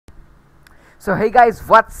So hey guys,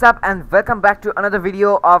 what's up and welcome back to another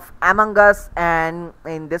video of Among Us, and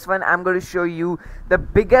in this one I'm going to show you the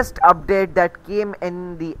biggest update that came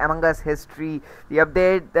in the Among Us history. The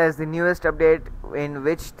update, there's the newest update in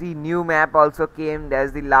which the new map also came.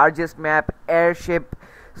 There's the largest map, airship.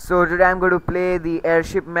 So today I'm going to play the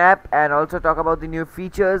airship map and also talk about the new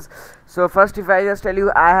features. So first, if I just tell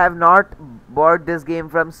you, I have not bought this game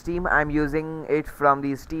from Steam. I'm using it from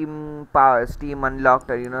the Steam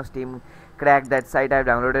Unlocked, or Steam cracked that site. I've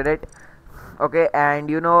downloaded it. Okay, and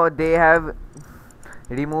they have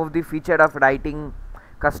removed the feature of writing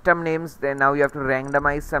custom names. Then now you have to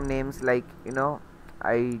randomize some names, like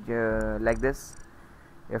like this.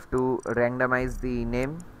 You have to randomize the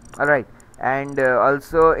name. Alright, and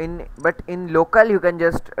also in local you can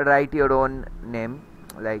just write your own name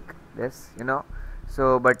like this,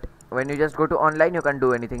 so but when you just go to online you can't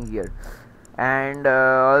do anything here. And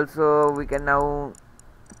also we can now,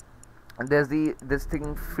 there's this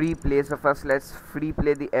thing free play. So first let's free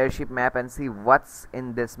play the airship map and see what's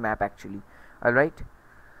in this map actually. Alright,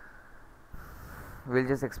 we'll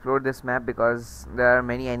just explore this map because there are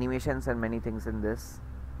many animations and many things in this.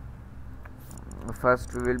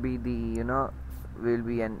 First we will be we'll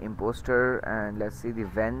be an imposter, and let's see the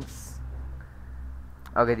vents.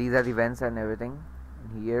 Okay, these are the vents and everything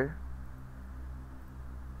here.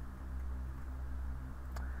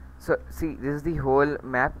 So see, this is the whole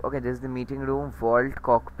map. Okay, this is the meeting room, vault,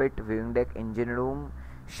 cockpit, viewing deck, engine room,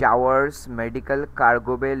 showers, medical,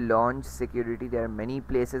 cargo bay, launch, security. There are many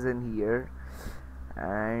places in here.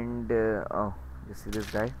 And oh, you see this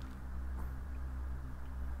guy,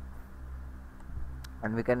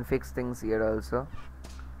 and we can fix things here also.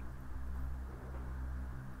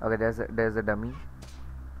 Okay, there's a dummy.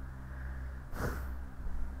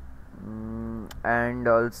 And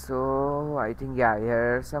also I think, yeah,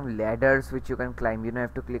 here are some ladders which you can climb. You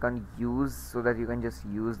have to click on use so that you can just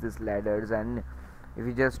use these ladders, and if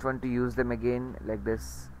you just want to use them again like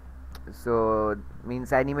this, so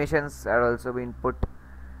means animations are also being put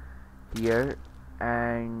here.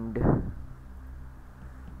 And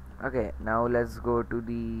okay, now let's go to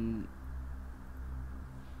the,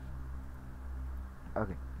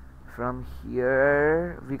 okay, from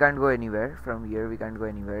here we can't go anywhere. From here we can't go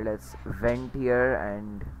anywhere. Let's vent here,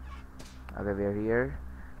 and okay, we're here.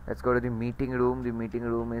 Let's go to the meeting room. The meeting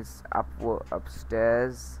room is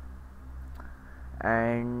upstairs,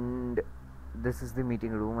 and this is the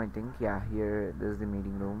meeting room, I think. Yeah, here, this is the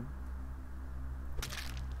meeting room.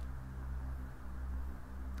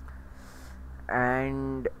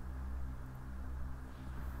 And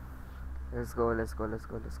let's go.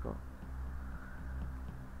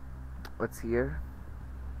 What's here?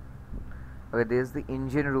 Okay, there's the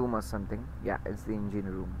engine room or something. Yeah, it's the engine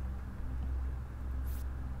room.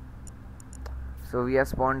 So we are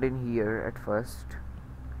spawned in here at first.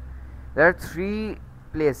 There are three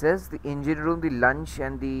places: the engine room, the lunch,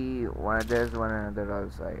 and the one. There's one another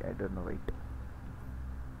also. I don't know. Wait.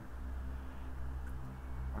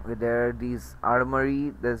 Okay, there are these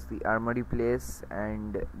armory. There's the armory place,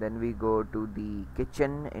 and then we go to the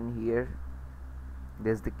kitchen in here.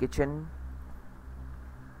 There's the kitchen,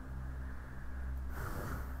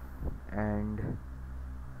 and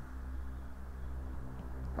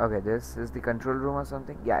okay, this is the control room or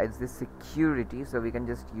something. Yeah, it's the security, so we can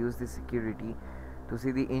just use the security to see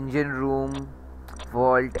the engine room,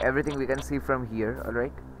 vault, everything we can see from here.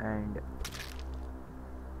 Alright, and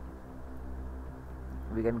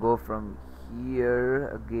we can go from here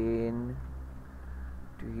again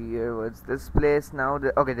to here. What's this place now?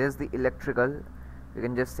 Okay, there's the electrical. We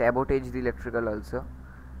can just sabotage the electrical also.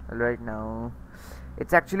 Alright, now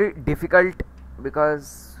it's actually difficult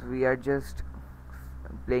because we are just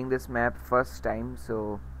playing this map first time,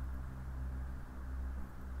 so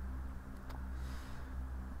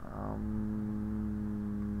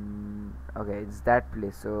okay, it's that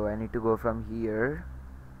place, so I need to go from here.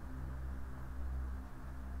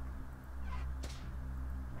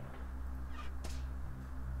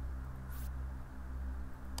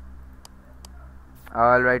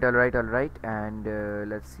 Alright, and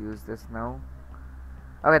let's use this now.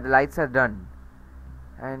 Okay, the lights are done.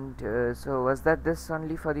 And so was that this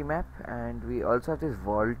only for the map? And we also have this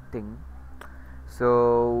vault thing.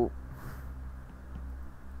 So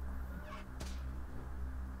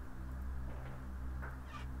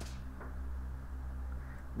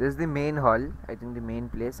this is the main hall, I think, the main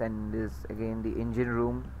place, and this again the engine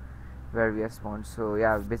room where we are spawned. So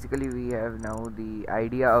yeah, basically we have now the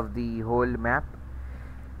idea of the whole map.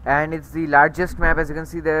 and it's the largest map. As you can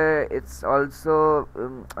see there, it's also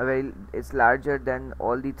it's larger than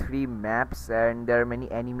all the three maps, and there are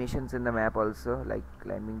many animations in the map also, like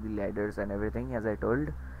climbing the ladders and everything, as I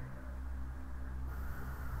told.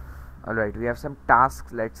 Alright, we have some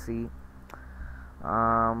tasks. Let's see.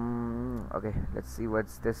 Okay, let's see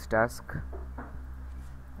what's this task.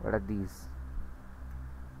 What are these?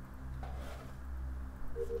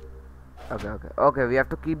 Okay, we have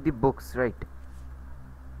to keep the books, right?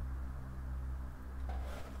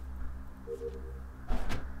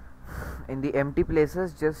 In the empty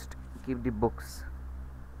places, just keep the books.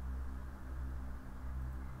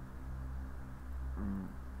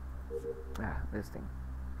 This thing.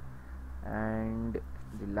 And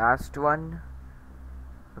the last one.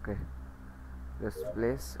 Okay, this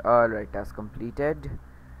place. Alright, task completed.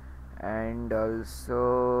 And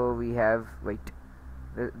also we have, wait,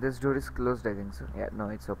 this door is closed, I think so. Yeah, no,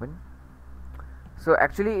 it's open. So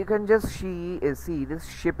actually you can just see this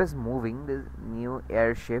ship is moving, this new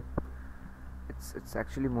airship. It's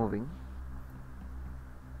actually moving.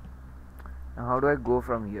 Now how do I go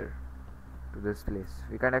from here to this place?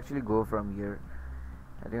 We can't actually go from here.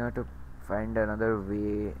 I think I have to find another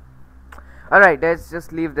way. Alright, let's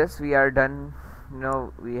just leave this. We are done.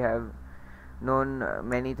 We have known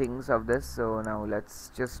many things of this, so now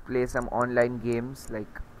let's just play some online games.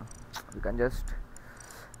 Like, we can just,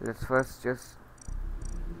 let's first just,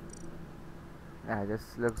 yeah,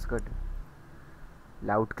 this looks good.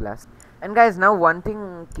 Loud class. And guys, now one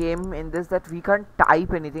thing came in this, that we can't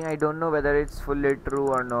type anything. I don't know whether it's fully true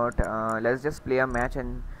or not. Let's just play a match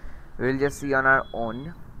and we'll just see on our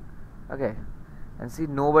own. Okay, and see,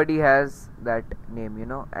 nobody has that name,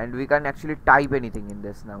 and we can't actually type anything in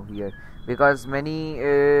this now here, because many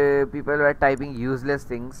people were typing useless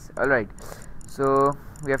things. Alright, so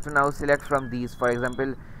we have to now select from these. For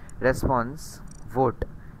example, response, vote,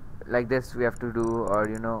 like this we have to do,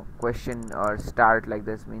 or question or start, like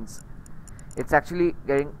this. Means it's actually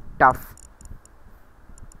getting tough.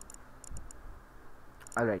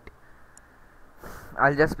 Alright,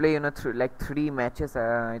 I'll just play like 3 matches.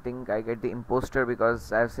 I think I get the imposter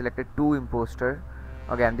because I've selected 2 imposter.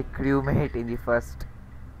 Okay, I'm the crewmate in the first.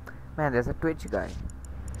 Man, there's a Twitch guy.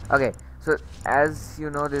 Okay, so as you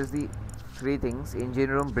know, there's the 3 things: engine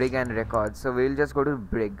room, brig, and records. So we'll just go to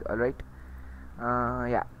brig. Alright,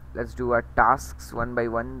 yeah, let's do our tasks one by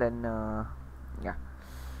one. Then yeah,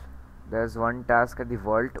 there's one task at the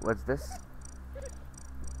vault. What's this?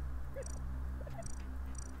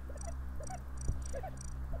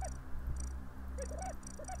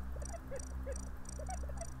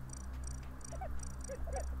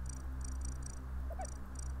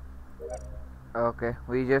 Okay,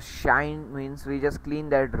 we just shine, means we just clean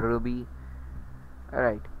that ruby.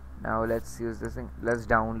 Alright, now let's use this thing. Let's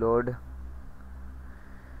download.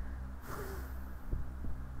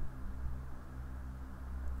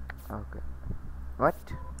 Okay, what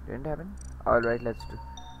didn't happen? Alright, let's do.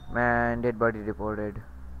 Man, dead body reported.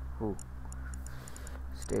 Who?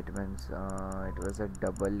 Statements. It was a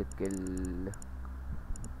double kill.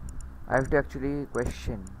 I have to actually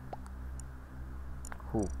question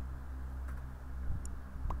who.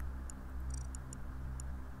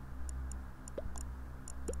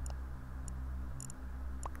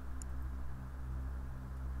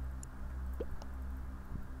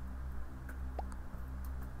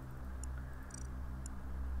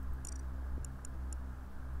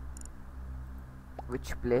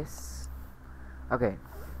 Which place? Okay,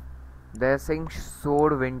 they're saying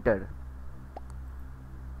sword winter.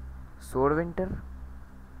 Sword winter.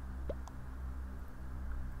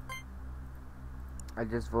 I'll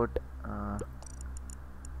just vote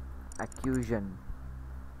accusation.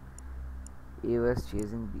 A was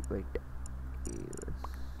chasing B. Wait, A was.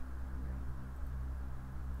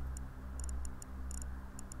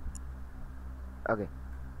 Okay,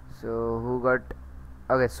 so who got?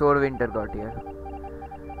 Okay, sword winter got here.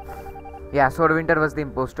 Yeah, sword winter was the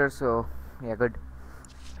imposter. So yeah, good.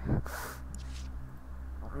 Now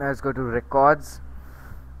let's go to records.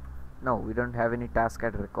 No, we don't have any task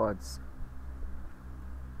at records.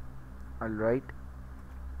 Alright,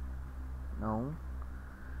 now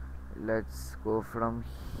let's go from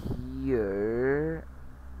here.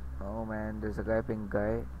 Oh man, there's a guy, pink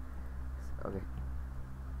guy. Okay.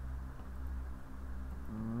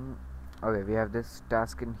 Okay, we have this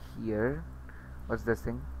task in here. What's this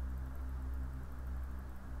thing?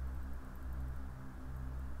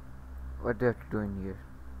 What do I have to do in here?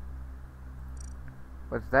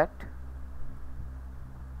 What's that?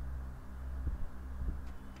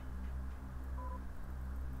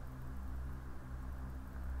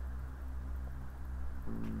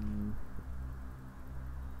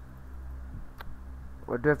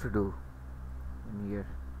 What do I have to do in here?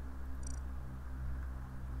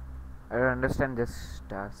 I don't understand this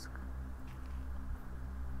task.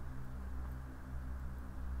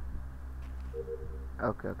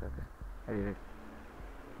 Okay. I did it.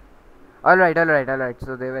 Alright.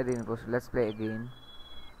 So they were the imposter. Let's play again.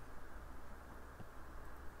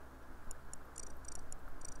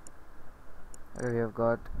 Okay, we have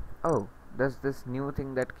got. Oh, there's this new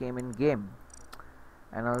thing that came in game.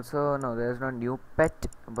 And also, no, there's no new pet,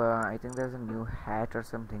 but I think there's a new hat or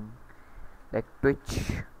something. Like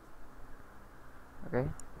Twitch. Okay.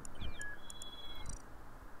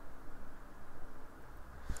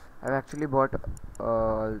 I've actually bought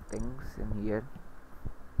all things in here.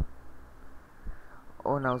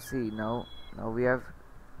 Oh, now see, now we have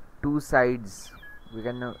two sides. We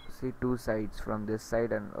can now see two sides, from this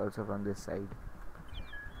side and also from this side.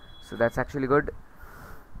 So that's actually good.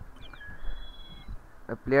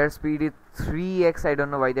 The player speed is 3x. I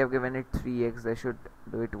don't know why they have given it 3x. They should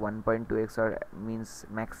do it 1.2x or means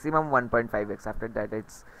maximum 1.5x. After that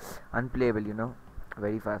it's unplayable, you know,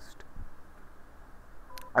 very fast.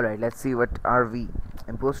 Alright, let's see, what are we?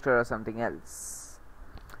 Imposter or something else?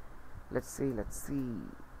 Let's see.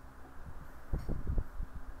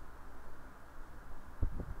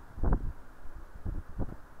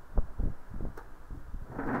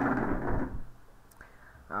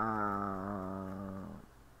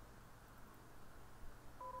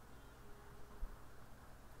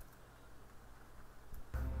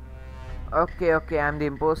 Okay, I'm the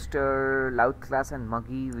imposter. Loud, Class and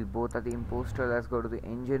Muggy, we both are the imposter. Let's go to the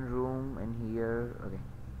engine room in here. Okay,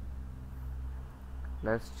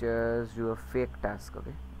 let's just do a fake task.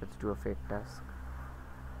 Okay, let's do a fake task.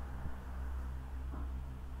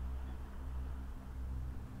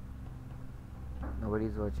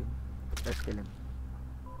 Nobody's watching. Let's kill him.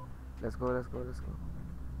 Let's go.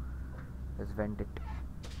 Let's vent it.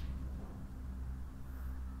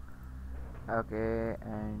 Okay,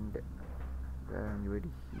 and anybody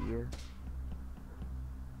here?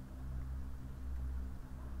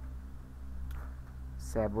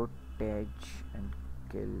 Sabotage and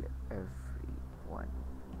kill everyone.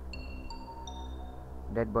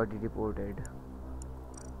 Dead body reported.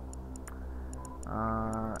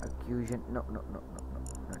 Accusation. No, not more.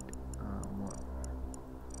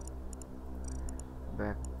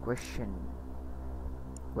 Back question.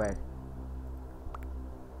 Where?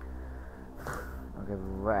 Okay,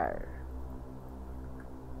 where?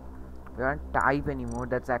 We can't type anymore.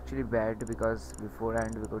 That's actually bad, because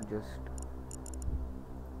beforehand we could just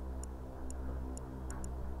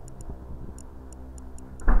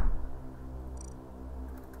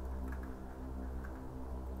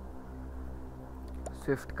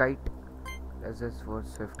Swift kite. Let's just for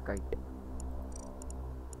Swift kite.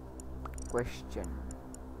 Question.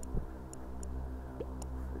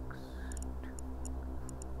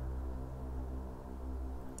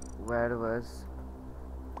 Where was?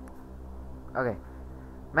 Okay,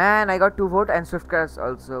 man, I got 2 votes and Swift Cars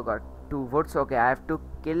also got 2 votes. Okay, I have to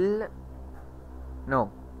kill.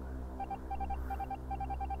 No.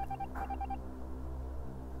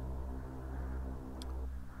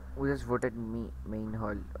 Who just voted me? Main hall.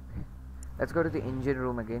 Okay. Let's go to the engine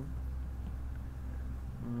room again.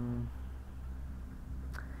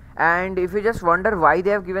 And if you just wonder why they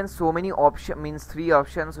have given so many options, means 3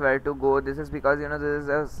 options where to go, this is because, you know, this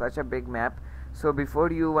is such a big map. So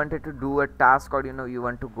before you wanted to do a task, or you know, you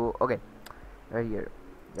want to go, okay, right here,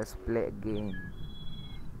 let's play a game.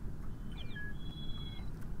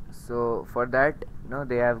 So for that, you know,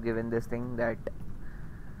 they have given this thing that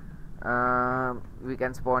we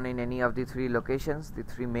can spawn in any of the 3 locations, the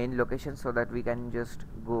 3 main locations, so that we can just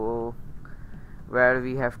go where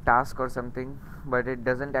we have task or something. But it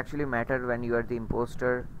doesn't actually matter when you are the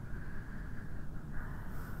imposter.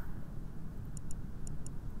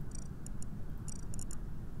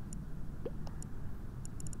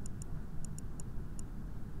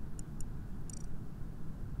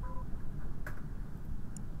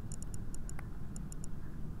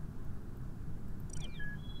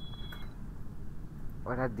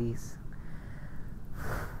 What are these?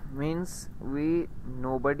 Means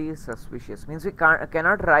nobody is suspicious. Means we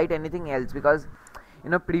cannot write anything else, because you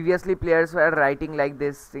know, previously players were writing like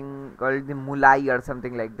this thing called the mulai or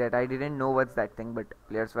something like that. I didn't know what's that thing, but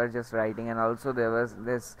players were just writing. And also there was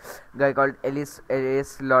this guy called Ellis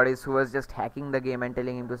Loris, who was just hacking the game and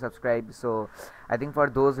telling him to subscribe. So I think for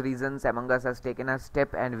those reasons Among Us has taken a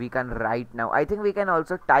step and we can write now. I think we can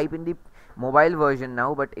also type in the mobile version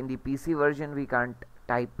now, but in the PC version we can't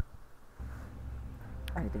type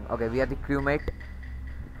anything. Okay, we are the crewmate.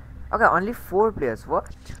 Okay, only 4 players. What?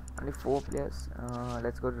 Only 4 players.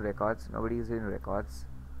 Let's go to records. Nobody is in records.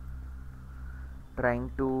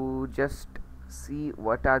 Trying to just see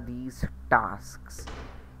what are these tasks.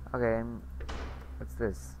 Okay, what's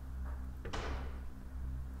this?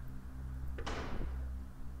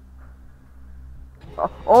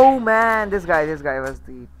 Oh man, this guy was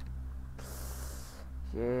the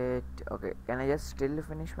shit. Okay, can I just still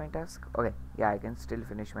finish my task? Okay, yeah, I can still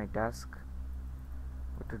finish my task.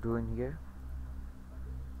 What to do in here?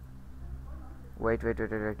 Wait.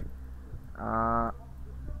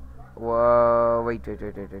 Whoa, wait.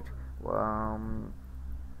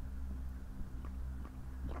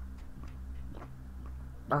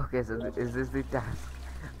 Okay, so is this the task?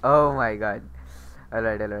 Oh my god.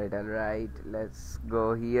 Alright. Let's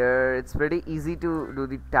go here. It's pretty easy to do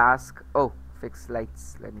the task. Oh, fix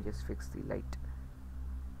lights. Let me just fix the light.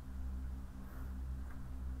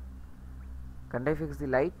 Can't I fix the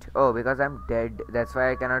light? Oh, because I'm dead. That's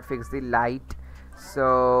why I cannot fix the light.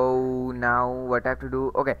 So now what I have to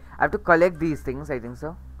do? Okay, I have to collect these things. I think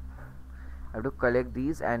so. I have to collect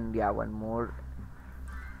these, and yeah, one more.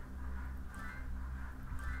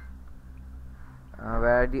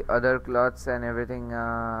 Where are the other cloths and everything?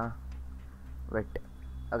 Wait.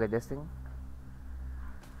 Okay, this thing.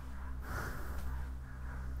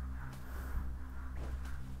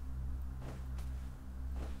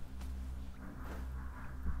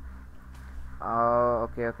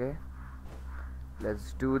 Okay.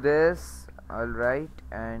 Let's do this. Alright,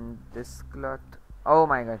 and this cloth. Oh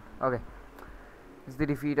my god. Okay. It's the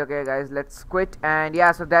defeat. Okay guys, let's quit. And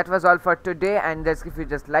yeah, so that was all for today. And that's, if you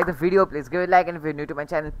just like the video, please give it a like, and if you're new to my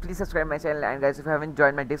channel, please subscribe my channel. And guys, if you haven't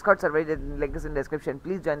joined my Discord server, the link is in the description.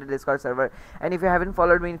 Please join the Discord server. And if you haven't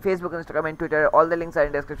followed me in Facebook, Instagram and Twitter, all the links are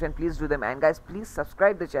in the description. Please do them. And guys, please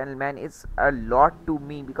subscribe the channel, man. It's a lot to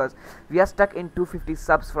me because we are stuck in 250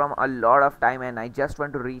 subs from a lot of time, and I just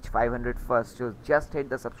want to reach 500 first. So just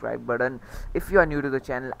hit the subscribe button if you are new to the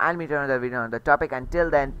channel. I'll meet you on another video on the topic.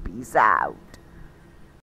 Until then, peace out.